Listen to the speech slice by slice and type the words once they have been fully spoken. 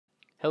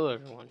Hello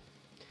everyone,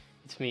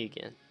 it's me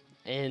again,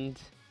 and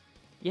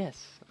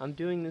yes, I'm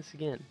doing this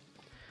again.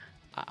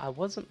 I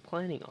wasn't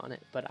planning on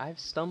it, but I've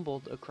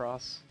stumbled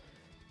across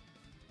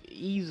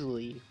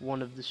easily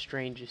one of the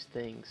strangest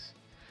things.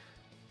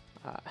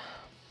 I'm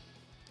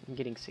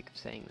getting sick of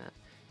saying that.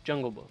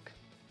 Jungle Book,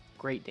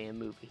 great damn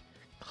movie,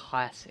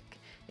 classic.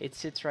 It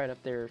sits right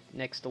up there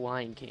next to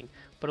Lion King,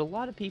 but a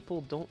lot of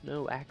people don't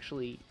know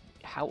actually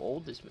how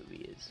old this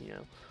movie is,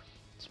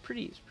 It's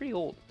pretty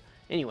old.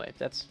 Anyway,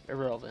 that's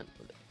irrelevant.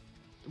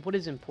 What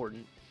is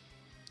important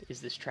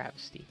is this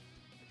travesty.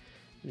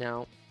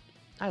 Now,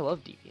 I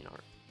love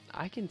DeviantArt.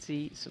 I can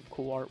see some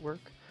cool artwork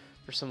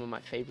for some of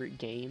my favorite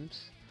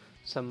games,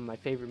 some of my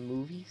favorite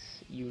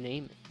movies, you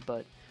name it.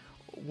 But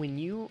when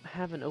you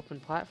have an open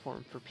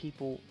platform for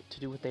people to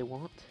do what they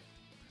want,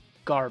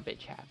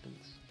 garbage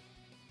happens.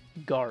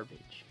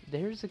 Garbage.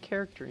 There's a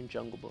character in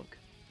Jungle Book.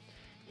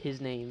 His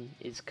name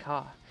is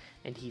KAA,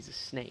 and he's a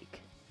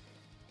snake.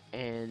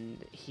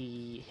 And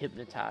he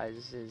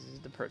hypnotizes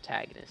the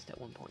protagonist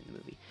at one point in the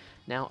movie.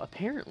 Now,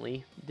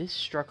 apparently, this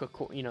struck a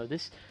chord.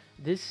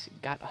 This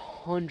got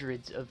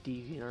hundreds of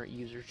DeviantArt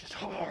users just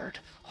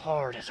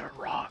hard as a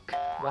rock.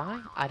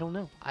 Why? I don't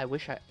know. I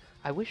wish I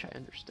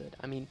understood.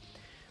 I mean,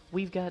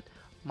 we've got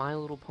My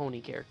Little Pony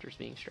characters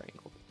being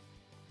strangled.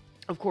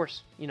 Of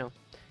course,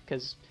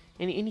 because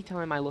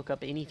anytime I look up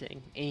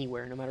anything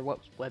anywhere, no matter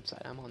what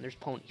website I'm on, there's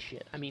pony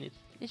shit. I mean,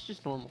 it's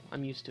just normal.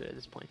 I'm used to it at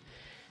this point.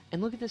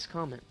 And look at this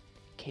comment.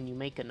 Can you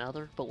make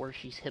another, but where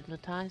she's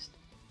hypnotized?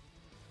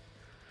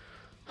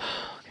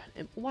 God,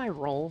 and why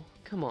Roll?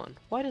 Come on.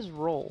 Why does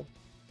Roll,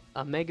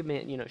 a Mega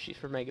Man, she's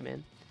from Mega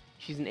Man.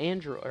 She's an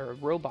android, or a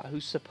robot,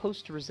 who's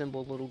supposed to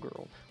resemble a little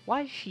girl.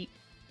 Why is she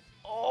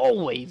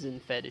always in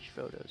fetish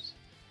photos?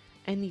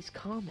 And these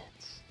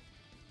comments.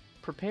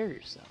 Prepare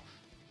yourself.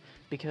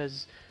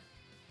 Because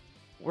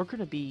we're going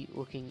to be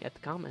looking at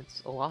the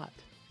comments a lot.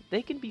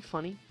 They can be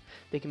funny.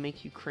 They can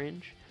make you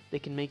cringe. They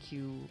can make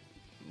you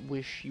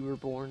wish you were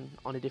born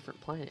on a different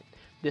planet.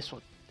 This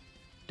one,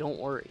 don't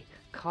worry.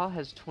 KAA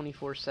has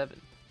 24/7.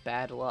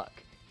 Bad luck.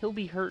 He'll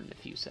be hurt in a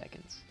few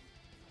seconds.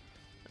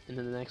 And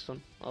then the next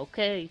one,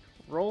 okay,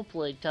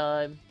 roleplay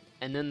time.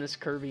 And then this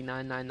Kirby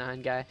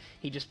 999 guy,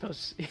 he just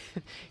posts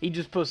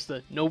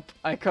the nope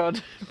icon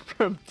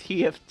from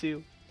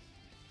TF2.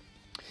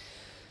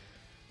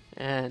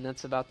 And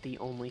that's about the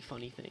only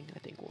funny thing I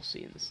think we'll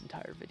see in this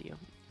entire video.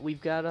 We've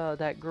got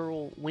that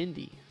girl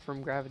Wendy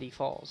from Gravity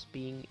Falls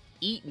being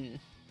eaten,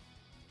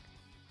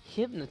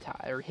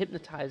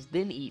 hypnotized,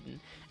 then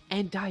eaten,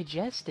 and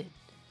digested.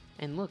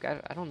 And look, I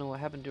don't know what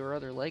happened to her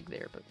other leg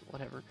there, but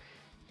whatever.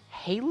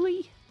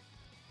 Haley?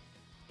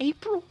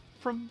 April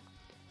from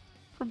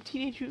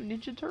Teenage Mutant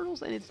Ninja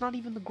Turtles? And it's not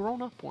even the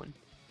grown-up one.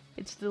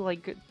 It's the,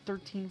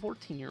 13,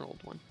 14-year-old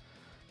one.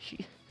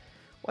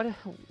 Why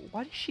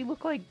does she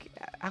look like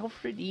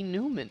Alfred E.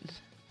 Newman?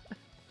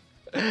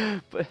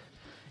 But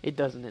it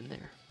doesn't end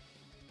there.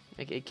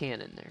 It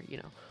can end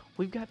there,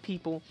 We've got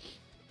people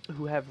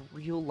who have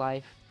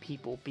real-life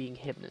people being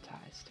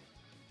hypnotized.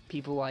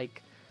 People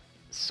like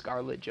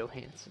Scarlett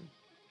Johansson.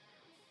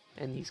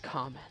 And these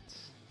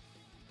comments.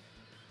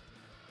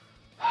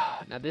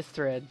 Now this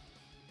thread,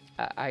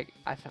 I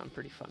found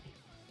pretty funny.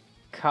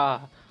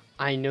 KAA,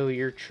 I know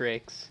your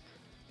tricks.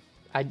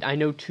 I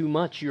know too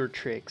much your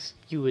tricks.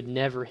 You would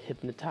never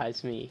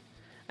hypnotize me.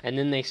 And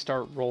then they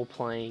start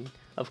role-playing,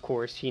 of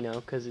course,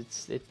 because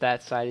it's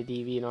that side of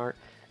DeviantArt.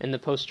 And the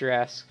poster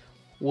asks,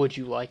 would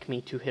you like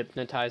me to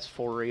hypnotize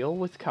for real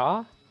with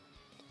KAA?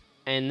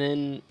 And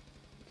then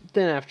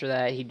after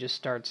that, he just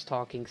starts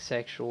talking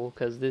sexual,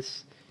 because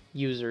this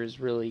user is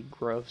really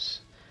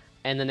gross.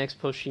 And the next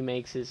post she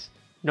makes is,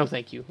 no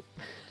thank you.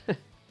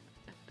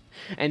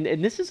 and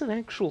this is an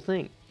actual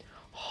thing.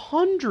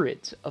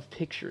 Hundreds of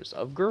pictures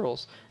of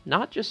girls,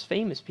 not just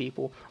famous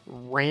people,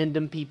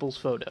 random people's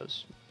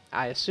photos.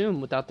 I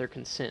assume without their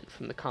consent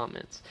from the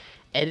comments.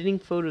 Editing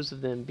photos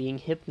of them being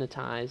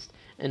hypnotized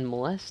and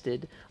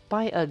molested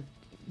by a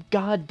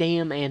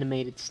goddamn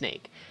animated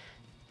snake.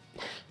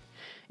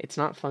 It's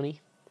not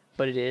funny,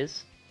 but it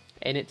is.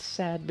 And it's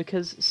sad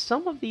because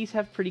some of these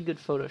have pretty good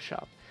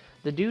Photoshop.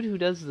 The dude who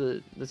does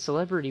the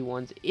celebrity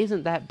ones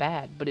isn't that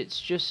bad, but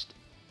it's just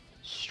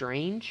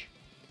strange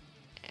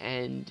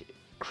and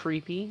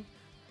creepy,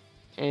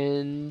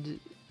 and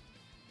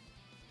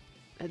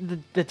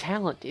the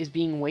talent is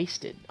being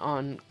wasted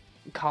on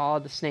KAA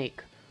the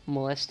snake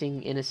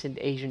molesting innocent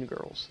Asian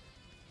girls.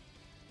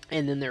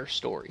 And then there are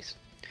stories.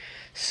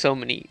 So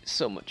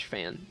much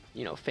fan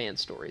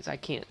stories. I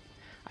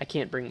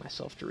can't bring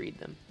myself to read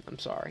them. I'm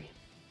sorry.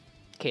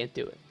 Can't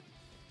do it.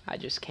 I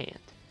just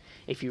can't.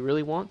 If you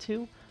really want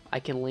to, I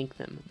can link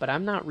them, but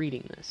I'm not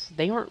reading this.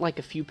 They aren't like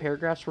a few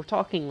paragraphs. We're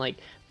talking like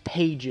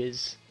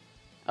pages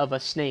of a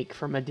snake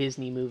from a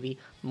Disney movie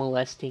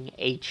molesting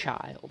a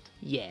child.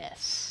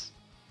 Yes.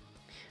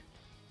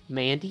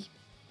 Mandy?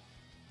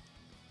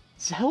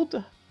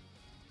 Zelda?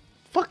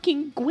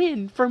 Fucking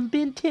Gwen from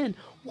Ben 10.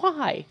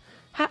 Why?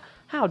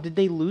 How did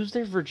they lose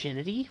their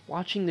virginity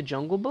watching the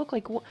Jungle Book?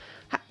 Like,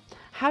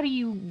 How do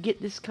you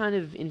get this kind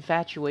of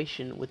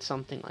infatuation with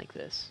something like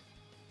this?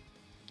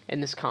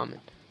 And this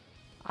comment.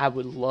 I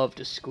would love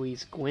to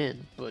squeeze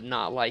Gwen, but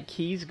not like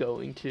he's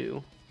going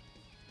to.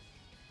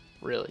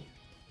 Really.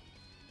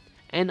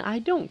 And I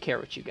don't care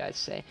what you guys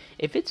say.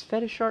 If it's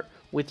fetish art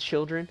with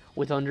children,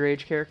 with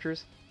underage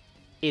characters,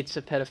 it's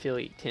a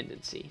pedophilic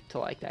tendency to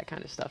like that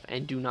kind of stuff.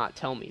 And do not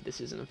tell me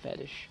this isn't a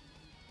fetish.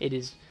 It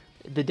is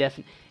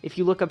the if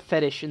you look up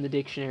fetish in the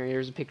dictionary,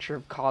 there's a picture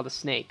of KAA the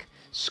snake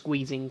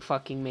squeezing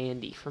fucking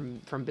Mandy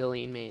from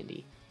Billy and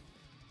Mandy.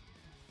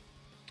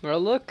 Oh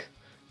look,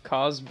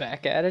 KAA's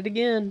back at it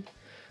again.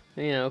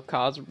 You know,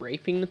 KAA's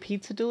raping the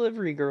pizza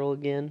delivery girl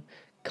again.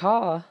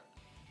 KAA,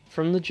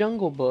 from the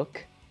Jungle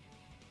Book,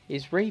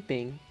 is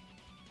raping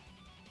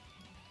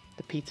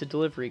the pizza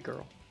delivery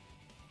girl.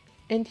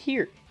 And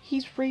here,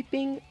 he's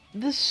raping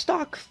the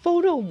stock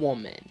photo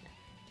woman.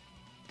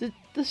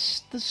 The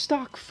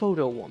stock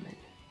photo woman.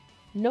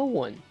 No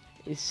one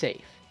is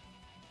safe.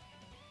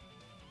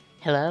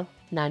 Hello,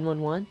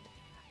 911?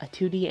 A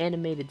 2D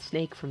animated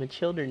snake from a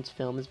children's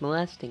film is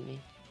molesting me.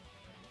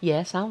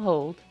 Yes, I'll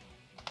hold.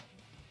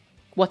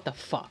 What the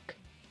fuck?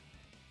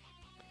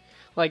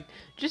 Like,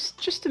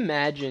 just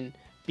imagine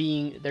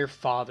being their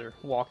father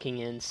walking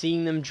in,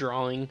 seeing them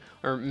drawing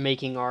or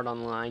making art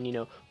online, you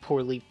know,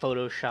 poorly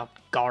photoshopped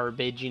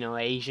garbage, you know,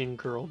 Asian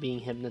girl being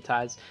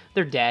hypnotized.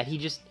 Their dad, he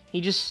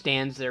just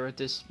stands there with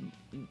this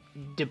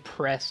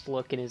depressed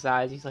look in his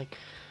eyes. He's like,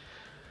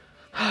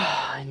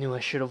 I knew I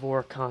should have wore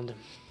a condom.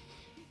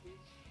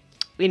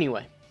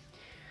 Anyway,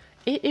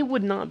 it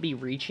would not be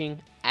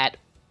reaching at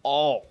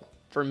all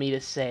for me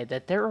to say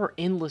that there are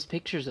endless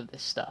pictures of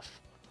this stuff.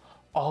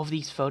 All of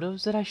these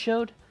photos that I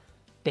showed,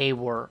 they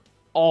were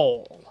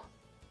all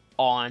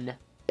on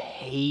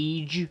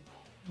page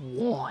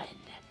 1.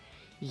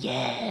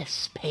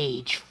 Yes,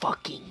 page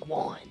fucking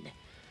 1.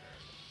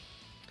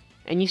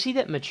 And you see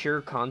that mature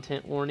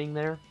content warning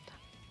there?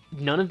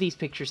 None of these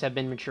pictures have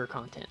been mature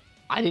content.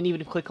 I didn't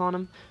even click on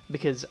them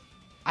because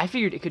I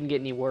figured it couldn't get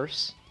any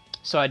worse,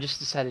 so I just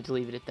decided to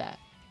leave it at that.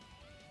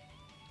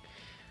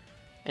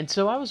 And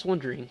so I was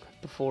wondering,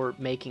 before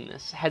making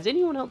this, has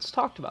anyone else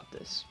talked about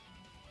this?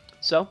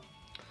 So,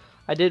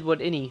 I did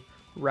what any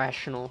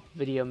rational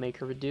video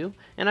maker would do,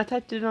 and I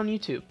typed it on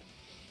YouTube.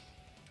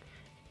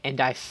 And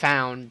I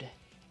found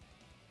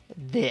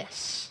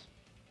this.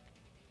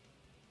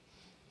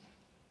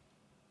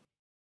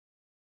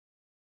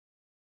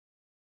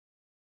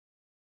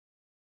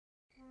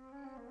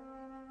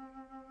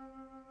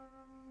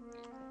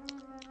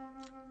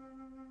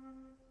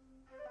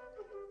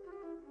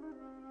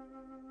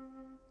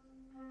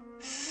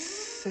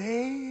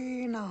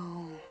 Say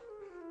now,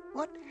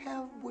 what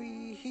have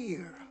we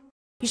here?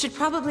 You should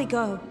probably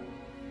go.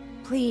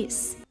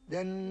 Please.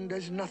 Then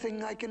there's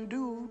nothing I can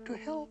do to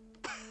help.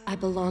 I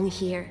belong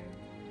here.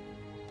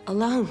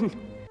 Alone.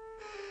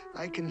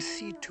 I can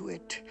see to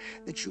it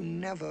that you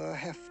never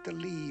have to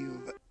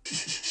leave.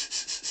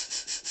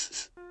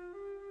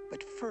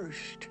 But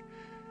first,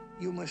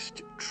 you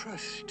must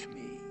trust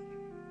me.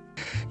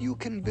 You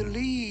can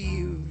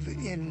believe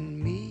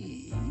in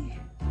me.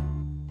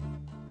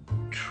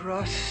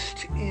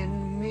 Trust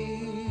in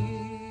me.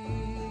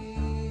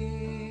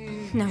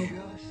 No.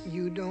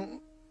 You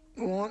don't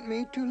want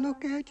me to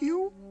look at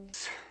you?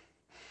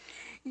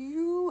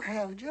 You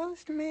have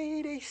just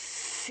made a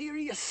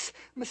serious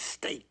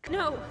mistake.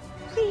 No,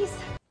 please.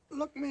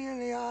 Look me in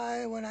the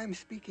eye when I'm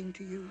speaking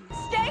to you.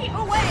 Stay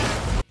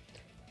away!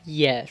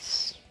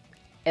 Yes,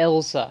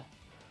 Elsa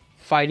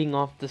fighting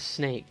off the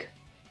snake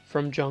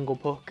from Jungle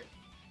Book.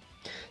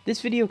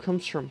 This video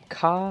comes from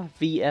KAA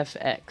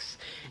VFX,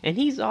 and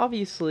he's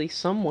obviously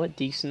somewhat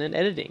decent at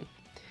editing.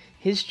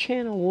 His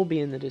channel will be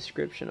in the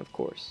description, of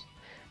course.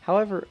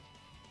 However,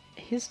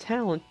 his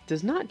talent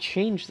does not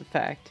change the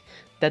fact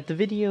that the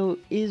video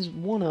is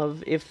one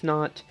of, if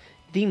not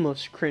the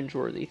most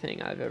cringeworthy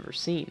thing I've ever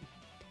seen.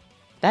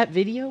 That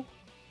video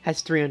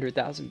has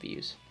 300,000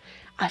 views.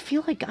 I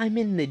feel like I'm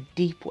in the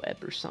deep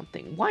web or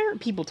something. Why aren't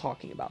people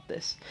talking about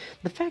this?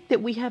 The fact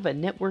that we have a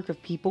network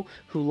of people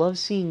who love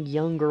seeing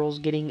young girls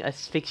getting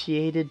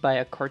asphyxiated by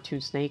a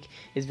cartoon snake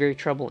is very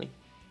troubling.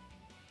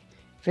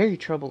 Very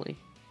troubling.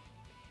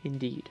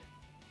 Indeed.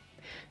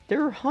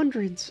 There are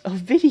hundreds of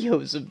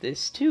videos of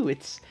this too.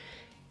 It's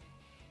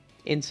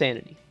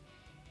insanity.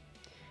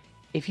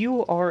 If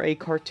you are a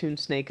cartoon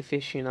snake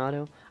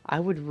aficionado, I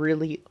would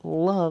really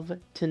love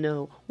to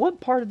know what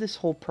part of this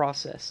whole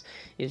process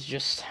is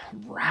just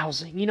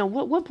rousing. You know,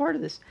 what part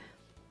of this?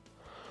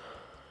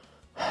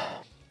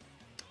 I'm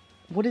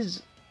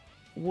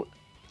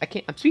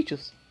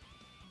speechless.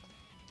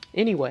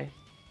 Anyway,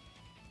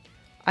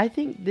 I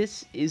think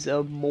this is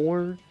a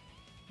more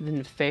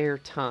than fair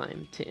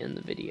time to end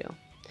the video.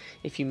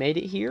 If you made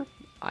it here,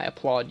 I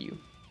applaud you.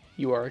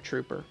 You are a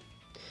trooper.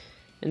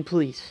 And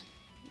please,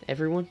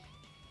 everyone,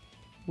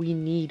 we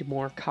need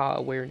more KAA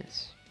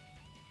awareness.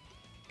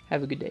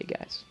 Have a good day,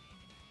 guys.